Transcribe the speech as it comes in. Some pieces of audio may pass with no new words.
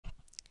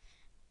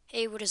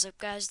Hey, what is up,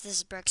 guys? This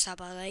is Brex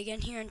again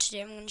here, and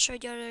today I'm going to show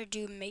you how to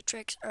do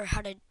matrix, or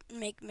how to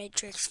make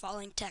matrix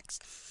falling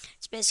text.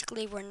 It's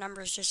basically where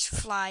numbers just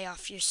fly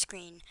off your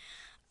screen.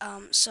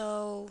 This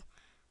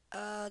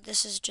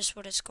is just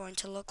what it's going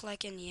to look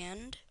like in the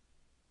end.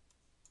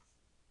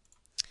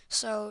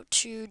 So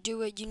to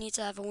do it, you need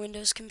to have a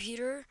Windows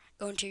computer.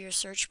 Go into your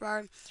search bar,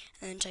 and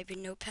then type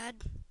in notepad.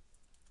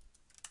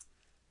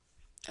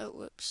 Oh,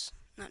 whoops,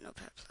 not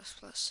notepad plus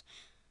plus.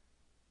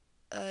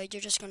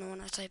 You're just going to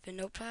want to type in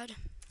notepad.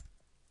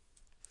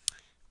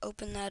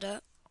 Open that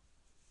up,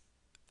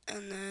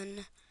 and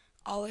then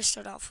always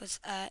start off with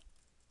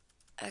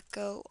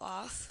echo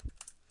off,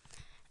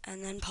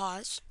 and then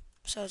pause.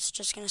 So it's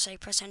just going to say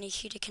press any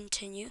key to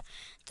continue,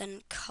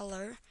 then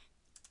color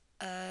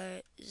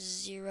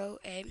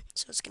 0A.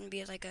 So it's going to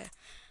be like a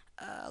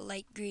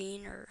light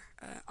green or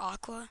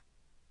aqua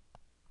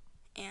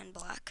and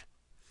black.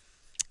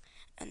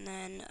 And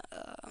then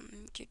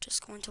you're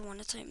just going to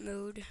want to type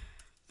mode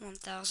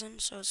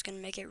 1000. So it's going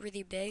to make it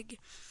really big.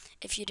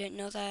 If you didn't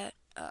know that,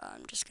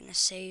 I'm just going to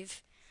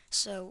save.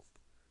 So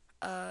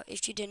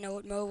if you didn't know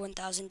what mode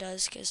 1000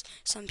 does, because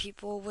some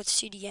people with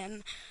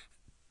CDM,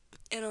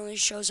 it only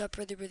shows up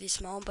really, really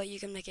small, but you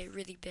can make it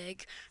really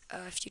big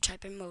if you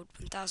type in mode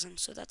 1000.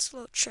 So that's a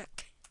little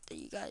trick that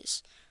you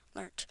guys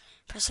learned.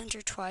 Press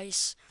enter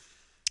twice,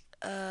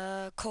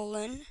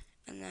 colon,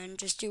 and then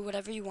just do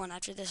whatever you want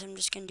after this. I'm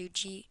just going to do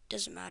G,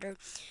 doesn't matter.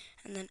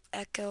 And then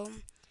echo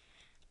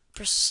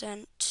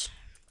percent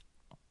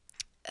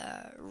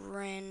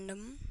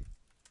random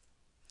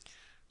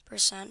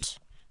percent,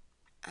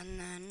 and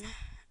then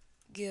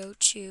go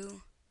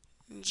to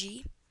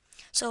G.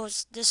 So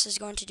this is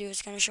going to do,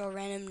 it's going to show a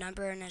random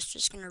number, and it's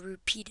just going to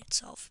repeat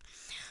itself.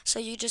 So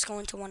you're just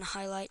going to want to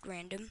highlight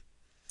random,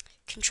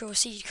 Control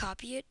C to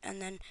copy it,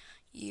 and then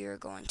you're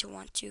going to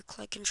want to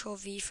click Control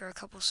V for a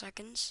couple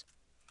seconds.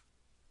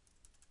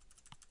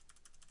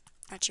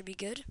 That should be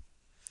good.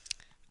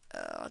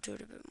 I'll do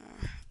it a bit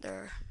more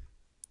there,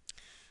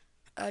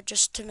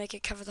 just to make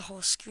it cover the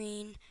whole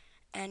screen.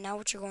 And now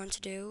what you're going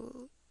to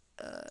do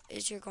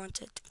is you're going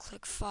to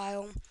click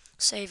File,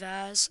 Save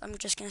As. I'm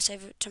just going to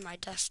save it to my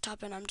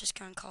desktop, and I'm just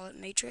going to call it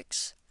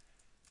matrix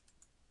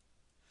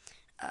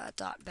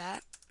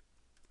 .bat.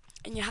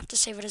 And you have to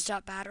save it as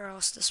 .bat, or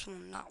else this will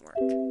not work.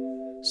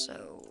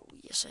 So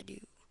yes, I do.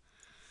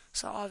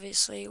 So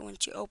obviously,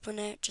 once you open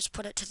it, just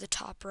put it to the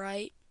top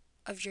right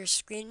of your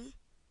screen,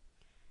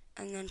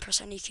 and then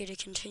press any key to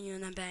continue,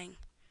 and then bang,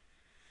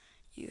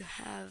 you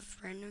have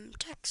random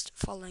text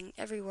falling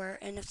everywhere.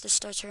 And if this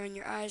starts hurting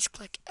your eyes,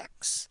 click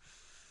X.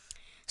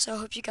 So I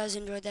hope you guys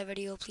enjoyed that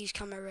video. Please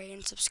comment, rate,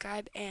 and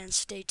subscribe, and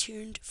stay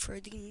tuned for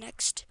the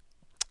next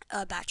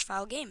batch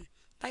file game.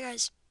 Bye,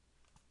 guys.